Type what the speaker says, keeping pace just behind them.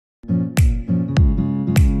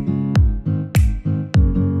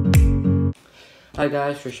Hi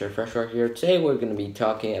guys, Freshwater here. Today we're going to be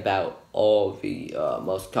talking about all the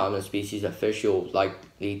most common species of fish you'll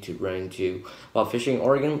likely to run into while fishing in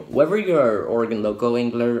Oregon. Whether you're an Oregon local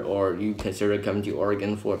angler or you consider coming to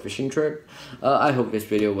Oregon for a fishing trip, I hope this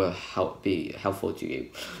video will be helpful to you.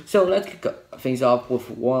 So let's kick things off with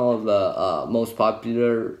one of the most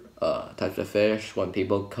popular types of fish when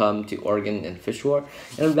people come to Oregon and fish for,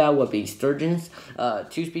 and that would be sturgeons.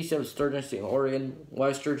 Two species of sturgeons in Oregon: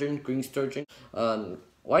 white sturgeon, green sturgeon.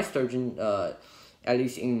 White sturgeon, at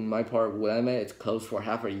least in my part of Willamette, it's closed for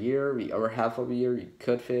half a year. The other half of the year you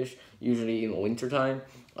could fish, usually in the wintertime.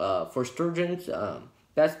 For sturgeons,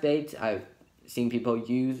 best baits I've seen people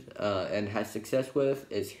use and had success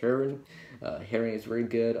with is herring. Herring is very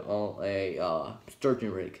good on a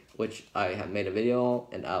sturgeon rig, which I have made a video on,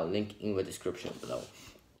 and I'll link in the description below.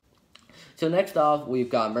 So next off, we've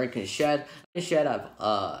got American shad. Shad,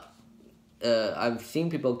 I've seen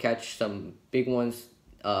people catch some big ones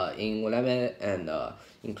in Willamette and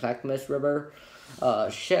in Clackamas River.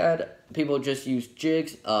 Shad, people just use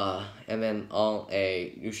jigs and then on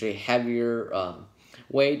a usually heavier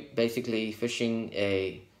weight, basically fishing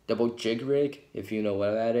a double jig rig, if you know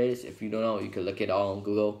what that is. If you don't know, you can look it all on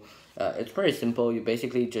Google. It's pretty simple. You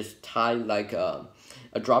basically just tie like a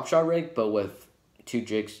drop shot rig, but with two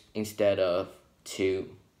jigs instead of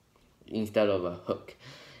a hook,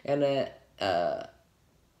 and then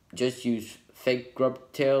just use fake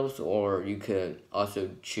grub tails, or you could also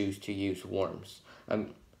choose to use worms.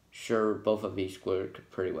 I'm sure both of these work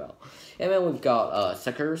pretty well. And then we've got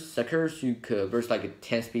suckers. Suckers, there's like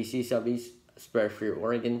 10 species of these spread through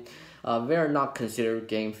Oregon. They are not considered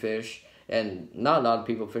game fish, and not a lot of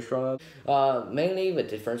people fish from them. Mainly the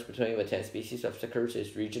difference between the 10 species of suckers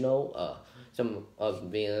is regional. Some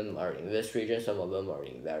of them are in this region, some of them are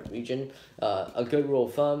in that region. A good rule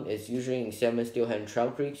of thumb is usually in salmon, steelhead, and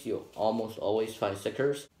trout creeks, you'll almost always find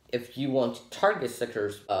suckers. If you want to target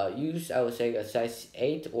suckers, use, I would say, a size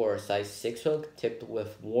 8 or a size 6 hook tipped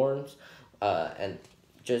with worms, and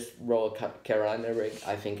just roll a Carolina rig.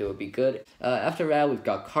 I think it would be good. After that, we've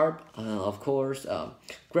got carp, of course.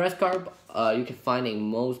 Grass carp, you can find in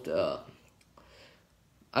most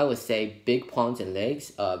I would say big ponds and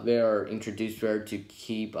lakes. They are introduced there to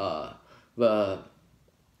keep the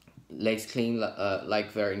lakes clean,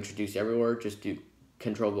 like they're introduced everywhere, just to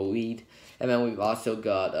control the weed. And then we've also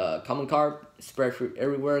got common carp spread through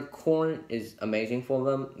everywhere. Corn is amazing for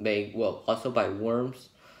them. They will also bite worms.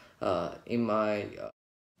 In my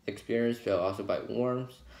experience, they'll also bite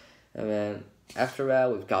worms. And then after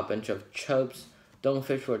that, we've got a bunch of chubs. Don't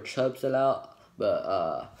fish for chubs a lot,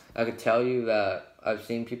 but I could tell you that I've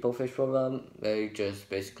seen people fish for them. They just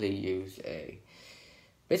basically use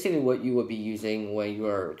basically what you would be using when you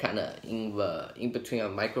are kind of in between a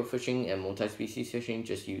micro fishing and multi-species fishing.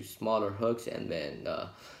 Just use smaller hooks and then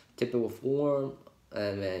tip it with worm,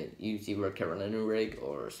 and then use either a Carolina rig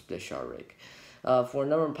or a split shot rig. For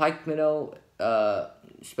northern pike minnow,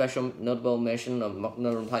 special notable mention of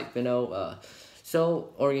northern pike minnow. So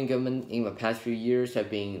Oregon government in the past few years have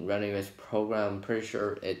been running this program. I'm pretty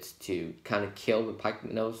sure it's to kind of kill the pike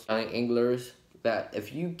minnows. Anglers, that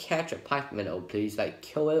if you catch a pike minnow, please like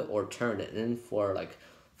kill it or turn it in for like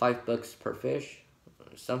 $5 per fish,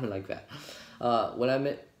 something like that.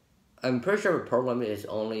 I'm pretty sure the program is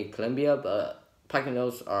only Columbia, but pike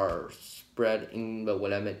minnows are spread in the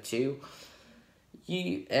Willamette too.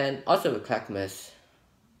 And also the Clackamas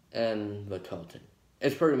and the Tolton.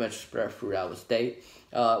 It's pretty much spread throughout the state.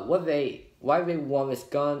 Why they want this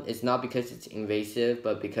gun is not because it's invasive,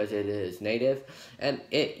 but because it is native, and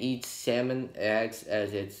it eats salmon eggs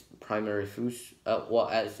as its primary food,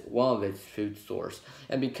 as one of its food source.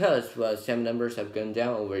 And because salmon numbers have gone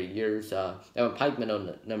down over years, and pike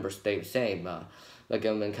minnow numbers stay the same, the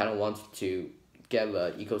government kind of wants to get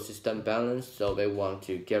the ecosystem balance, so they want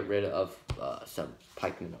to get rid of some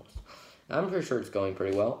pike minnows. I'm pretty sure it's going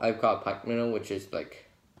pretty well. I've got pike minnow, which is like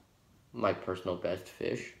my personal best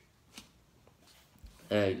fish.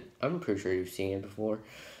 I'm pretty sure you've seen it before.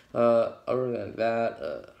 Other than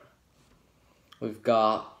that, we've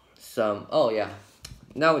got some. Oh yeah,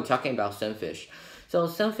 now we're talking about sunfish. So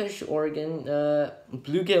sunfish, Oregon,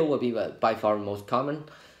 bluegill would be by far most common.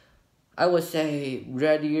 I would say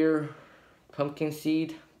red ear, pumpkin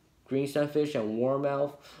seed, green sunfish, and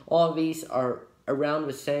warmouth. All of these are around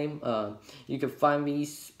the same. You can find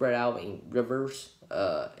these spread out in rivers,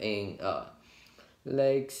 in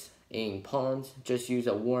lakes, in ponds. Just use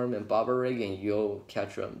a worm and bobber rig and you'll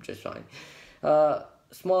catch them just fine.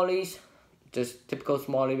 Smallies, just typical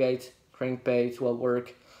smallie baits, crankbaits will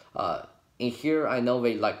work. In here, I know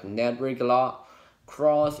they like Ned rig a lot.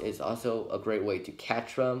 Craws is also a great way to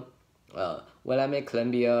catch them. Willamette,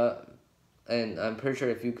 Columbia, and I'm pretty sure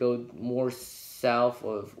if you go more south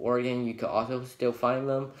of Oregon, you can also still find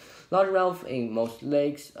them. Largemouth in most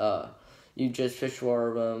lakes. You just fish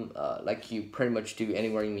for them like you pretty much do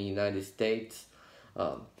anywhere in the United States.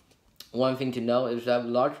 Um, One thing to know is that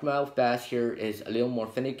largemouth bass here is a little more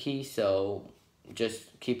finicky, so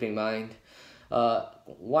just keep in mind.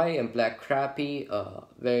 White and black crappie,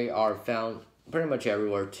 they are found pretty much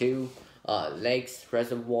everywhere too. Lakes,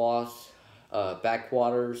 reservoirs,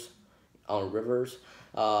 backwaters, on rivers.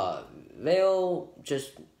 They'll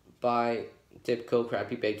just buy typical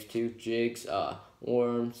crappie baits too, jigs,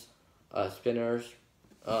 worms, spinners.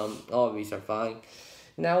 All of these are fine.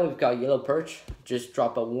 Now we've got yellow perch. Just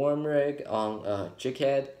drop a worm rig on a jig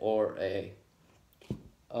head or a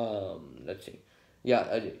let's see, yeah,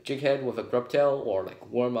 a jig head with a grub tail or like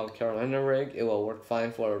worm on Carolina rig. It will work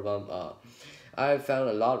fine for them. I found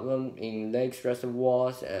a lot of them in lakes,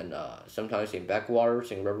 reservoirs, and sometimes in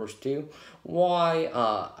backwaters and rivers too. Why?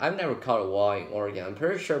 I've never caught a walleye in Oregon. I'm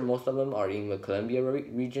pretty sure most of them are in the Columbia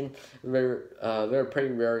region. They're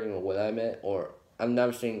pretty rare in the Willamette, or I've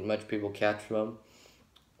never seen much people catch them.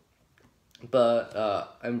 But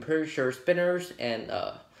I'm pretty sure spinners and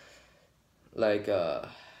like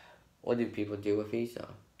what do people do with these?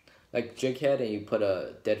 Like jig head, and you put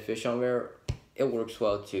a dead fish on there. It works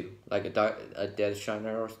well too, like a dead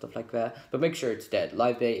shiner or stuff like that. But make sure it's dead.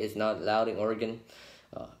 Live bait is not allowed in Oregon.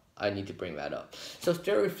 I need to bring that up. So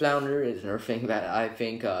stray flounder is another thing that I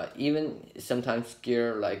think even sometimes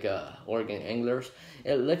scare like Oregon anglers.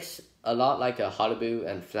 It looks a lot like a halibu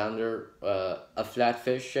and flounder, a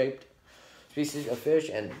flatfish shaped species of fish,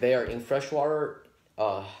 and they are in freshwater.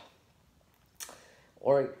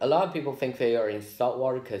 Or a lot of people think they are in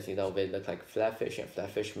saltwater because they look like flatfish, and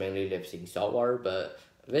flatfish mainly lives in saltwater. But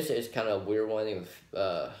this is kind of a weird one in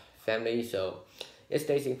family, so it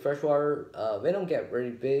stays in freshwater. They don't get really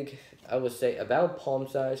big. I would say about palm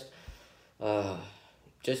sized.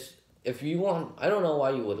 Just if you want, I don't know why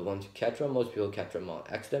you would want to catch them. Most people catch them on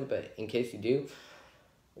accident, but in case you do,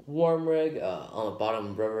 worm rig on the bottom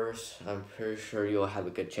of rivers, I'm pretty sure you'll have a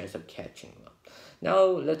good chance of catching them. Now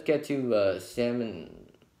let's get to salmon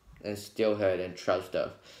and steelhead and trout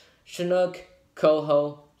stuff. Chinook,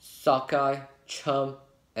 coho, sockeye, chum,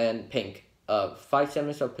 and pink. 5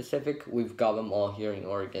 salmons of Pacific, we've got them all here in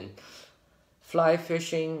Oregon. Fly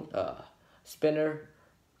fishing, spinner,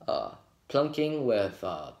 plunking with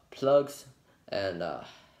plugs, and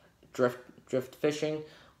drift fishing,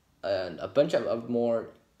 and a bunch of more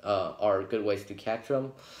are good ways to catch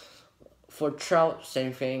them. For trout,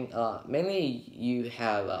 same thing. Mainly you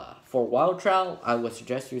have, for wild trout, I would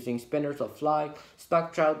suggest using spinners or fly.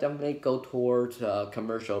 Stock trout, definitely go towards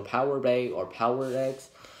commercial power bait or power eggs.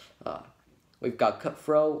 We've got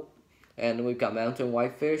cutthroat, and we've got mountain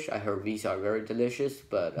whitefish. I heard these are very delicious,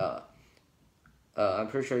 but I'm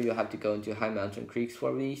pretty sure you have to go into high mountain creeks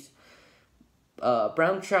for these.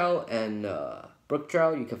 Brown trout and brook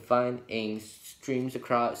trout you can find in streams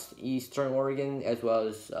across eastern Oregon as well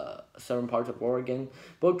as southern parts of Oregon.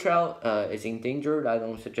 Brook trout is endangered. I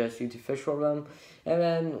don't suggest you to fish for them. And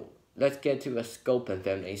then let's get to the sculpin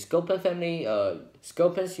family. Sculpin family,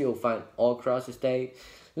 sculpins you'll find all across the state.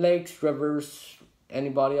 Lakes, rivers, any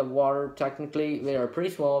body of water. Technically, they are pretty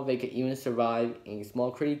small. They can even survive in small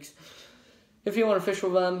creeks. If you want to fish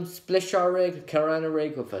with them, split shot rig, Carolina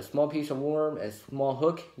rig with a small piece of worm and small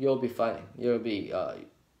hook, you'll be fine. You'll be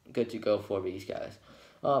good to go for these guys.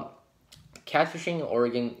 Catfishing in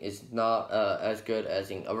Oregon is not as good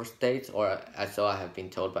as in other states, or as so I have been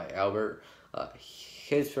told by Albert.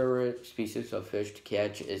 His favorite species of fish to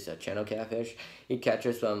catch is a channel catfish. He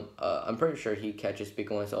catches them, I'm pretty sure he catches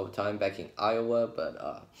big ones all the time back in Iowa,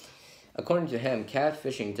 but according to him,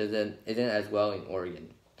 catfishing isn't as well in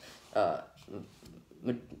Oregon.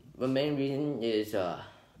 The main reason is, I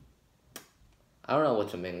don't know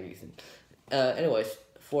what's the main reason. Anyways,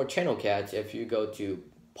 for channel cats, if you go to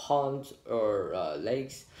ponds or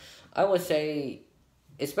lakes, I would say,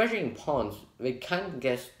 especially in ponds, they kind of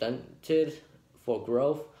get stunted for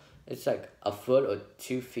growth. It's like a foot or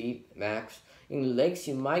 2 feet max. In lakes,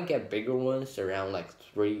 you might get bigger ones around like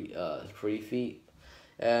 3 feet.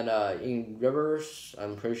 And in rivers,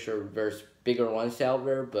 I'm pretty sure there's bigger ones out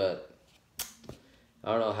there, but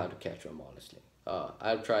I don't know how to catch them, honestly.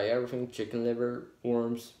 I've tried everything, chicken liver,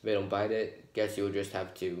 worms, they don't bite it. Guess you'll just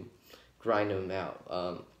have to grind them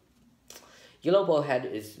out. Yellow bowhead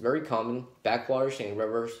is very common, backwaters in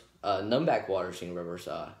rivers, non-backwaters in rivers,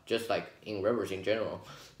 just like in rivers in general.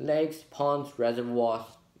 Lakes, ponds, reservoirs,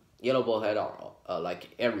 yellow bowhead are like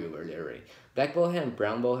everywhere, literally. Black bullhead and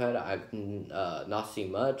brown bullhead, I've not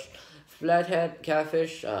seen much. Flathead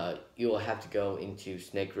catfish, you will have to go into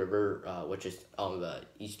Snake River, which is on the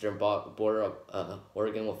eastern border of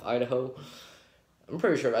Oregon with Idaho. I'm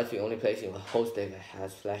pretty sure that's the only place in the whole state that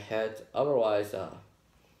has flatheads. Otherwise,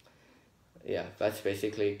 yeah, that's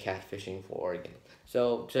basically catfishing for Oregon.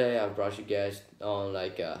 So today I brought you guys on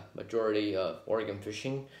like a majority of Oregon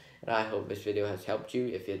fishing, and I hope this video has helped you.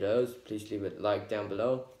 If it does, please leave a like down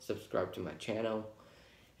below, subscribe to my channel,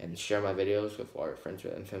 and share my videos with all your friends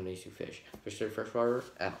and families who fish. Freshwater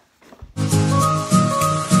out.